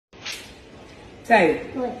Say,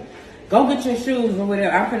 What? go get your shoes or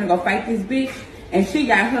whatever. I'm finna go fight this bitch. And she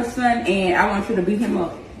got her son and I want you to beat him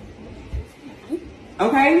up.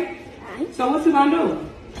 Okay? So what you gonna do?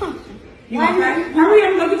 You gonna fight? Hurry up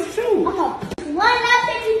and go get your shoes. One up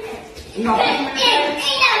and You gonna fight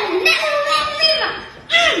him in the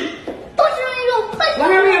Well,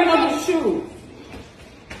 hurry up and go get your shoes.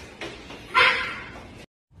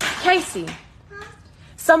 Casey,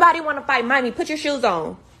 somebody want to fight Mommy. Put your shoes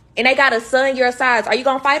on. And they got a son your size. Are you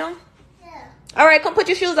going to fight him? Yeah. All right, come put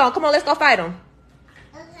your shoes on. Come on, let's go fight him.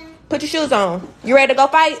 Okay. Put your shoes on. You ready to go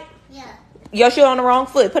fight? Yeah. Your shoe on the wrong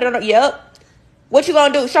foot. Put it on. Yep. What you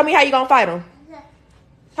going to do? Show me how you going to fight him. Okay.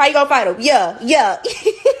 How you going to fight him? Yeah.